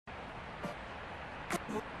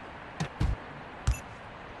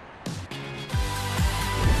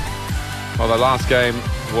Well, the last game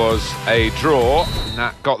was a draw, and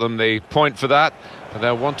that got them the point for that. But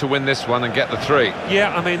they'll want to win this one and get the 3.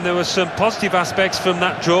 Yeah, I mean, there were some positive aspects from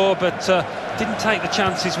that draw, but didn't take the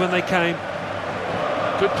chances when they came.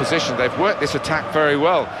 Good position. They've worked this attack very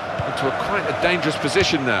well into quite a dangerous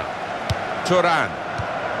position now. Turan.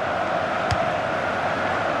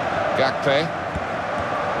 Gakpe.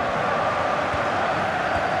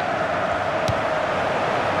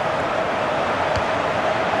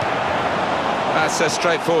 That's a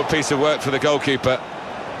straightforward piece of work for the goalkeeper.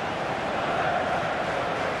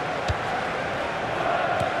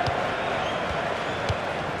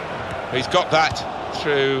 He's got that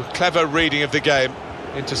through clever reading of the game,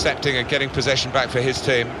 intercepting and getting possession back for his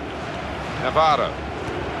team. Navarro.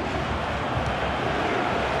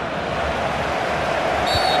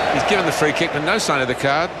 He's given the free kick, but no sign of the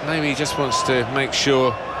card. Maybe he just wants to make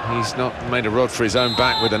sure he's not made a rod for his own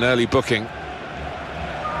back with an early booking.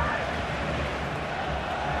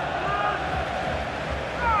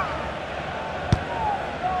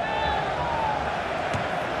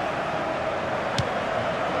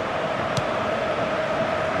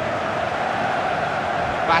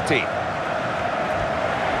 Batty.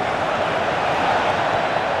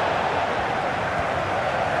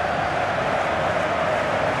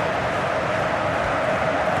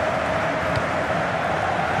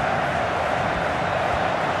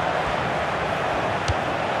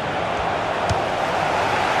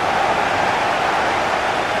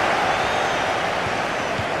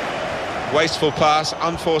 Wasteful pass,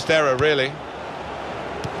 unforced error really.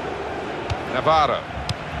 Navarro.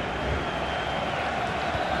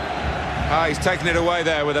 He's taken it away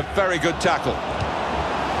there with a very good tackle.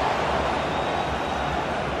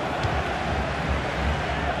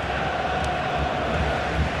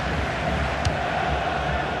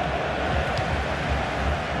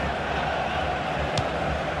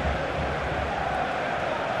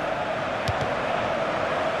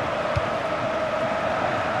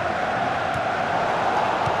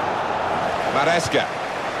 Maresca.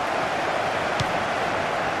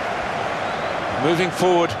 Moving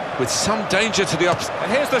forward with some danger to the opposite.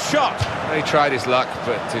 And here's the shot. He tried his luck,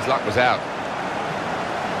 but his luck was out.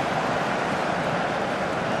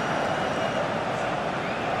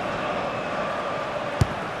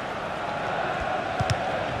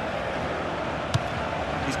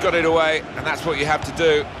 He's got it away, and that's what you have to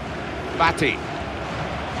do. Batty.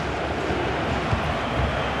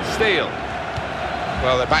 Steele.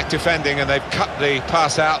 Well, they're back defending, and they've cut the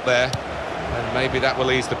pass out there, and maybe that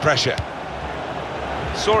will ease the pressure.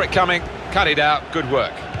 Saw it coming, cut it out, good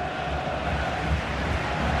work.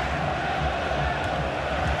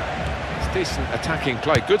 It's decent attacking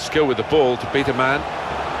play, good skill with the ball to beat a man.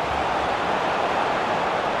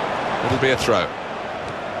 It'll be a throw.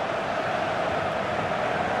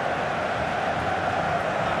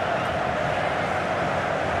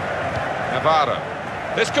 Navarro.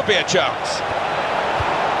 This could be a chance.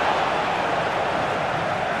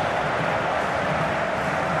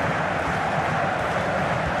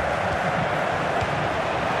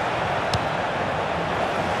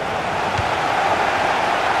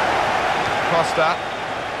 Costa.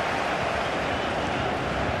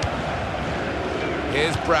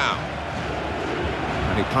 Here's Brown.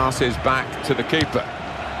 And he passes back to the keeper.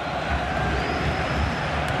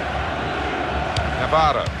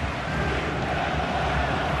 Navarro.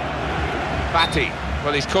 Batty.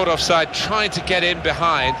 Well, he's caught offside, trying to get in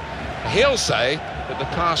behind. He'll say that the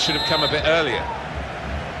pass should have come a bit earlier.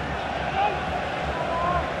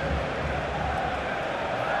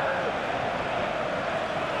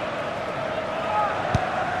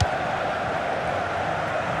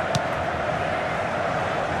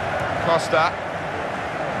 Costa.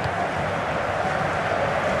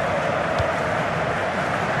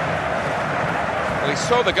 Well, he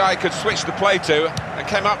saw the guy could switch the play to and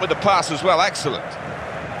came up with the pass as well. Excellent.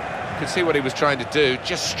 You could see what he was trying to do,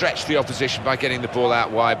 just stretch the opposition by getting the ball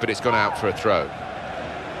out wide, but it's gone out for a throw.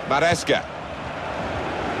 Maresca.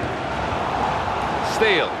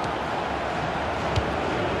 Steele.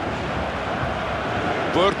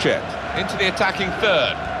 Burchet into the attacking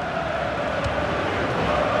third.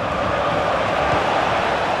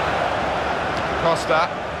 Costa.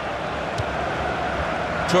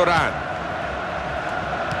 Turan.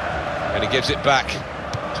 And he gives it back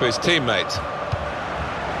to his teammate.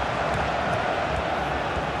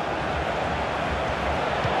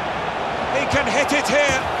 He can hit it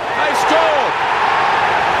here. They scored!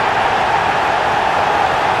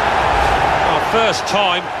 Well, first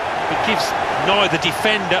time, it gives neither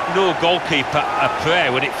defender nor goalkeeper a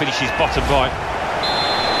prayer when it finishes bottom right.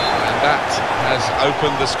 And that has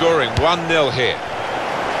opened the scoring. 1-0 here.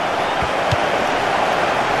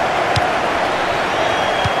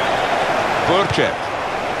 Burchev.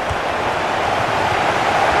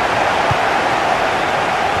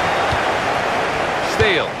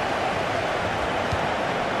 Steele.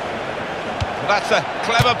 That's a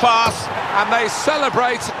clever pass, and they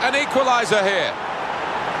celebrate an equaliser here.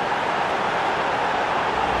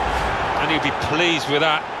 And he'll be pleased with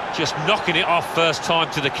that, just knocking it off first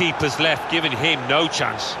time to the keeper's left, giving him no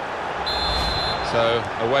chance. So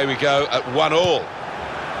away we go at 1-1.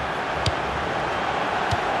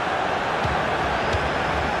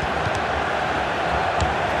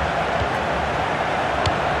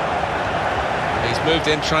 He's moved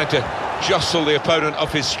in, trying to jostle the opponent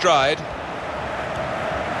off his stride.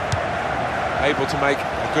 Able to make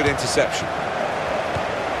a good interception.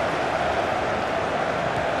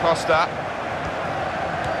 Costa.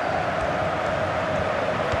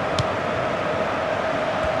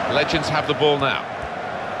 Legends have the ball now.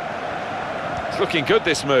 It's looking good,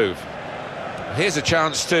 this move. Here's a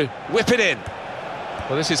chance to whip it in.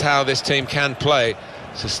 Well, this is how this team can play.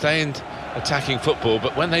 Sustained attacking football,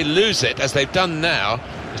 but when they lose it, as they've done now,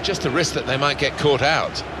 there's just a risk that they might get caught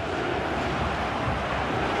out.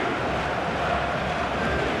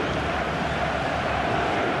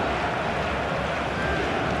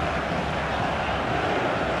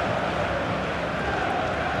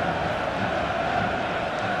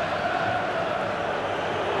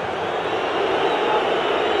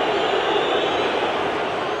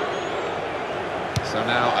 So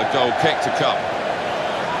now a goal kick to come.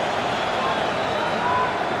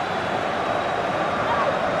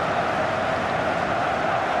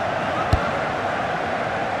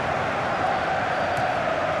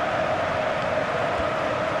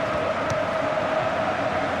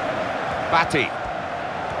 Batty.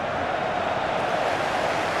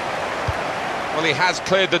 Well, he has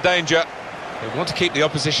cleared the danger. They want to keep the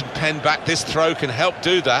opposition penned back. This throw can help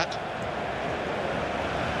do that.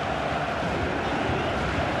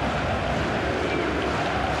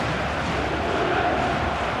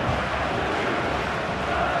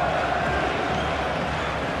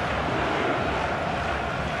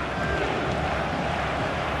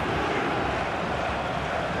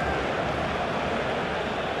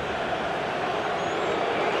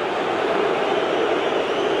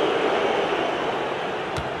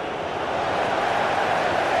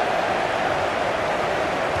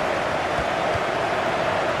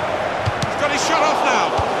 Shut off now.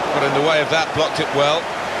 Got in the way of that, blocked it well.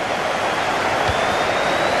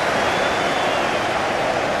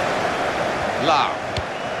 Lau.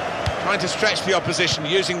 Trying to stretch the opposition,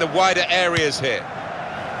 using the wider areas here.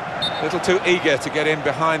 A little too eager to get in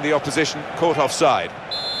behind the opposition, caught offside.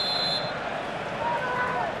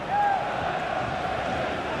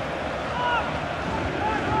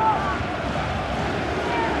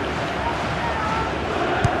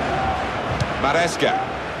 Maresca.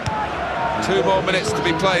 2 more minutes to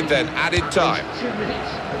be played then, added time. 2 minutes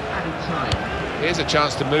of added time. Here's a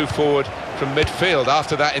chance to move forward from midfield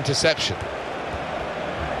after that interception.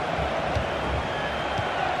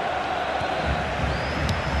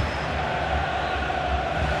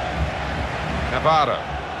 Navarro.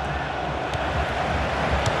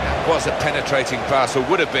 That was a penetrating pass, or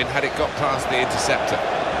would have been had it got past the interceptor.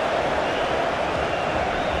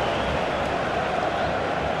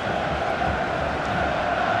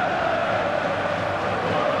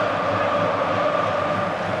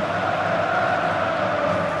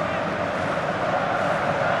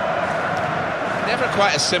 Never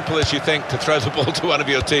quite as simple as you think to throw the ball to one of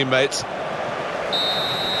your teammates.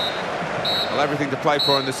 Well, everything to play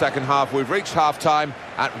for in the second half. We've reached half-time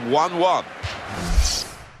at 1-1.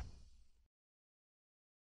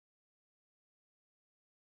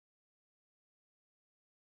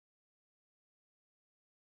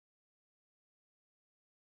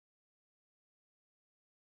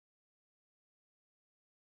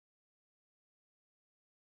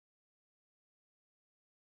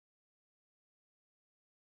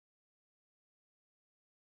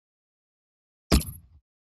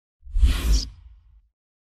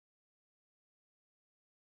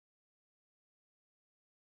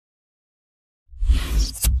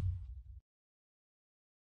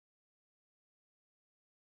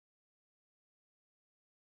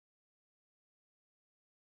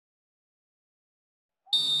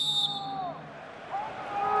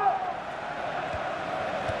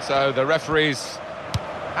 So the referee's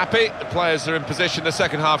happy, the players are in position, the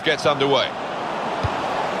second half gets underway.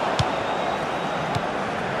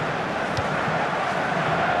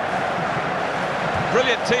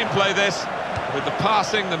 Brilliant team play this, with the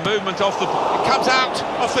passing, the movement off the... It comes out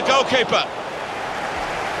off the goalkeeper.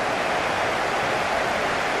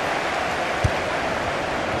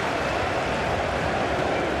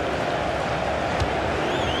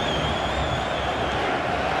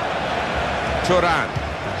 Turan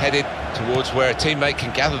headed towards where a teammate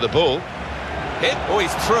can gather the ball. Hit, oh,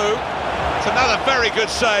 he's through. It's another very good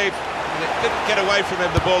save. And it didn't get away from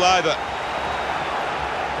him, the ball, either.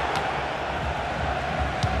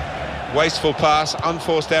 Wasteful pass,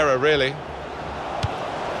 unforced error, really.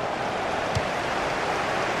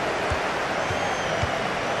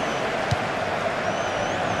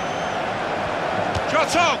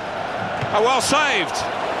 Shot on! Oh, well saved.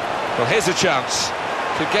 Well, here's a chance.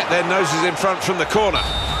 Could get their noses in front from the corner.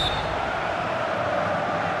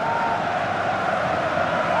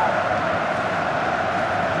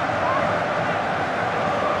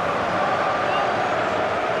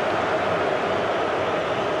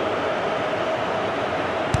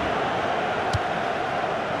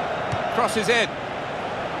 Crosses in.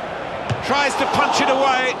 Tries to punch it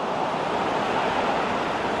away.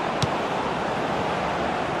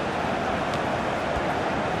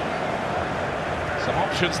 Some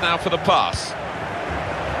options now for the pass.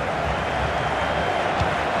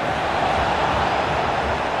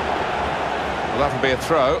 Well, that'll be a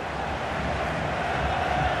throw.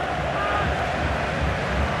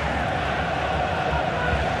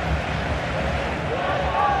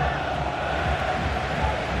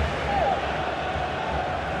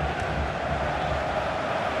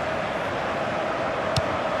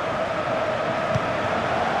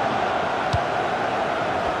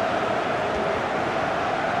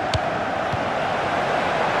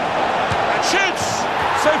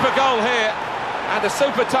 Super goal here, and a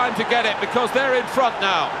super time to get it because they're in front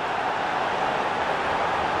now.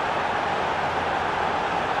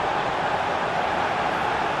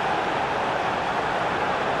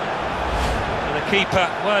 And the keeper,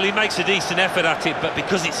 well, he makes a decent effort at it, but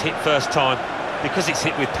because it's hit first time, because it's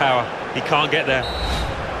hit with power, he can't get there.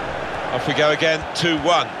 Off we go again,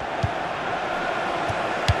 2-1.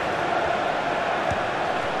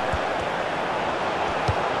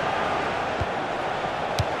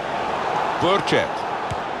 Burchet.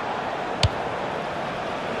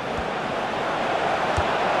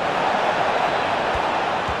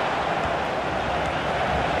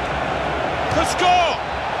 Could score!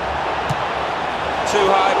 Too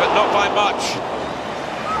high, but not by much.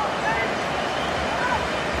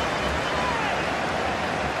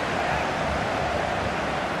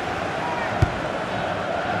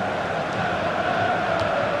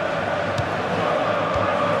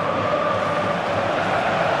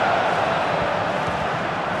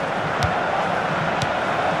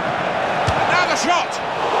 Shot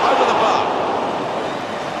over the bar.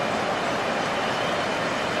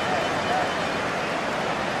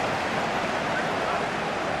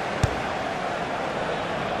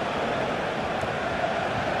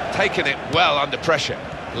 Taken it well under pressure.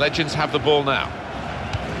 Legends have the ball now.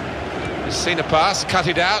 He's seen a pass, cut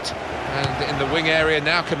it out, and in the wing area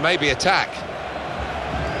now can maybe attack.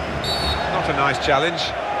 Not a nice challenge.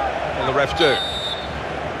 Will the ref do?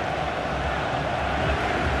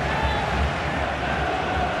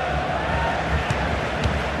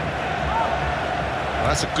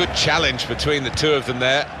 That's a good challenge between the two of them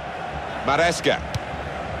there. Maresca.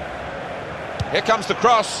 Here comes the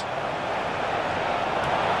cross.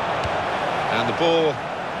 And the ball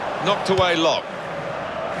knocked away long.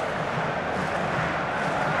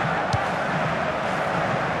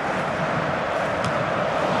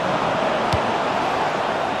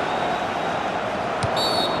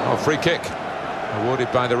 Oh, free kick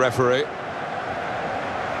awarded by the referee.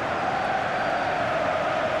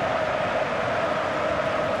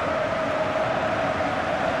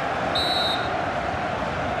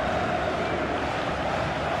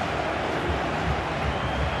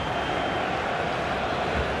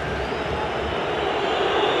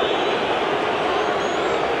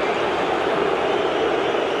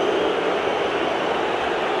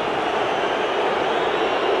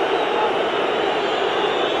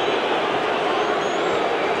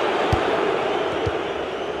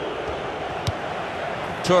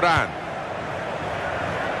 Turan.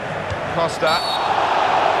 Costa.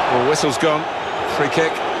 Oh, whistle's gone. Free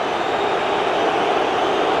kick.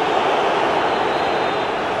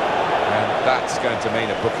 And that's going to mean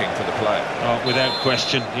a booking for the player. Oh, without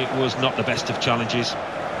question, it was not the best of challenges.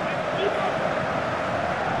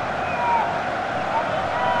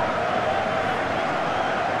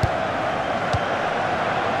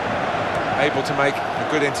 Able to make a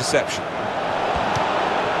good interception.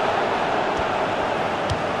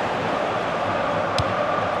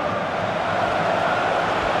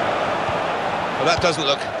 Well, that doesn't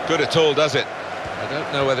look good at all, does it? I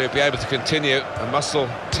don't know whether he'll be able to continue. A muscle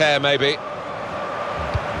tear, maybe.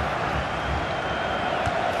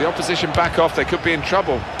 If the opposition back off, they could be in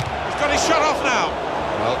trouble. He's got his shot off now.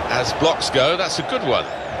 Well, as blocks go, that's a good one.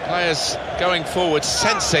 Players going forward,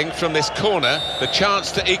 sensing from this corner the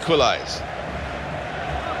chance to equalise.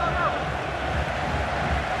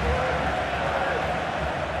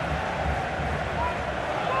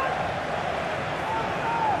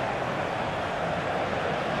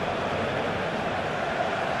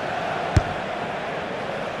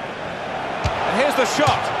 And here's the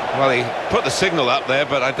shot. Well, he put the signal up there,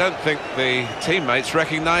 but I don't think the teammates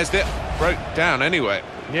recognised it. Broke down anyway.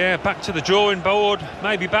 Yeah, back to the drawing board,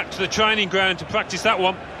 maybe back to the training ground to practice that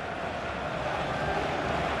one.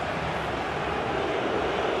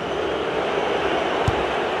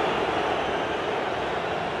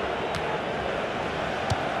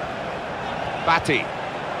 Batty.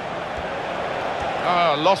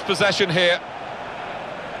 Oh, lost possession here.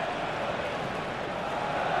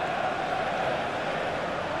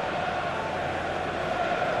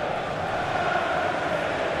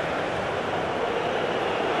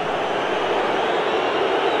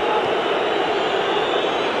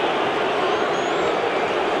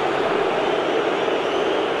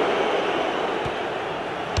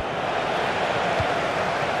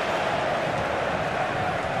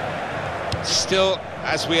 Still,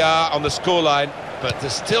 as we are on the scoreline, but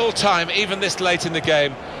there's still time, even this late in the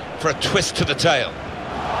game, for a twist to the tail.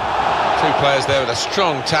 Two players there with a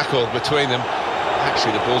strong tackle between them.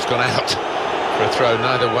 Actually, the ball's gone out for a throw,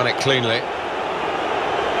 neither won it cleanly.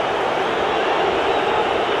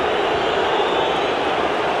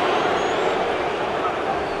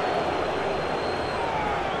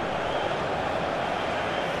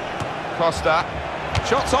 Costa.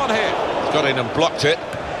 Shots on here. He's got in and blocked it.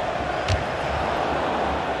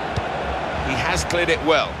 He has cleared it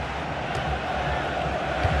well.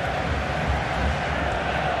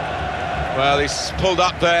 Well, he's pulled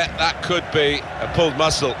up there. That could be a pulled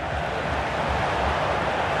muscle.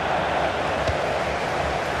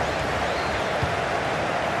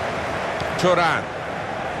 Turan.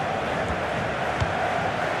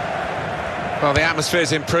 Well, the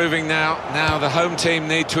atmosphere's improving now. Now the home team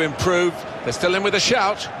need to improve. They're still in with a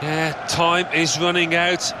shout. Yeah, time is running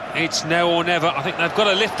out. It's now or never. I think they've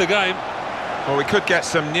got to lift the game. Well, we could get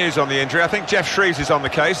some news on the injury. I think Jeff Shreves is on the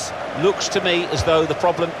case. Looks to me as though the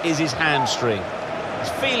problem is his hamstring.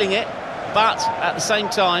 He's feeling it, but at the same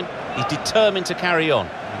time, he's determined to carry on.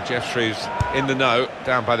 And Jeff Shreves in the know,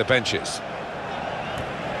 down by the benches.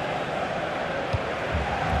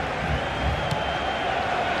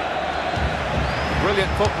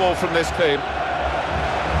 Brilliant football from this team.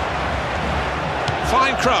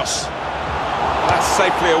 Fine cross. That's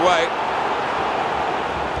safely away.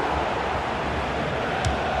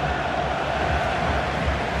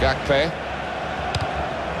 Gakpe.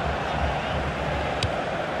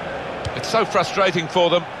 It's so frustrating for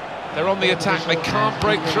them. They're on the attack, they can't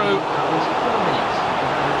break through.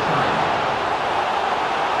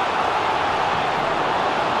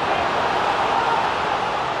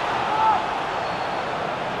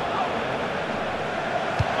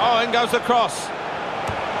 Oh, in goes the cross.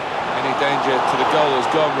 Any danger to the goal has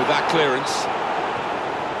gone with that clearance.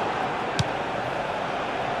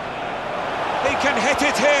 He can hit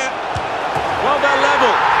it here. Well, they're level.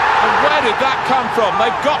 And where did that come from?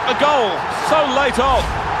 They've got the goal so late on.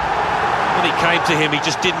 When it came to him, he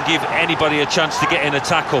just didn't give anybody a chance to get in a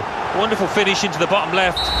tackle. Wonderful finish into the bottom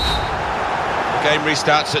left. The game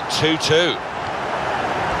restarts at 2-2.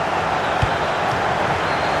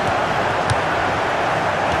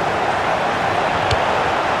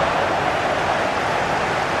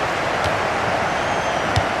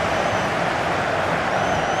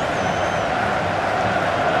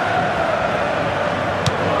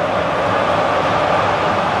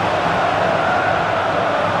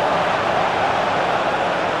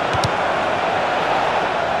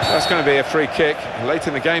 That's going to be a free kick late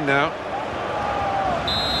in the game now.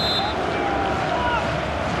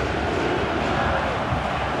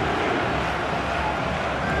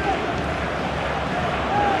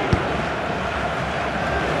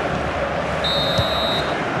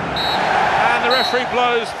 And the referee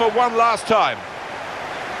blows for one last time.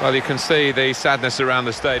 Well, you can see the sadness around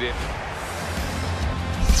the stadium.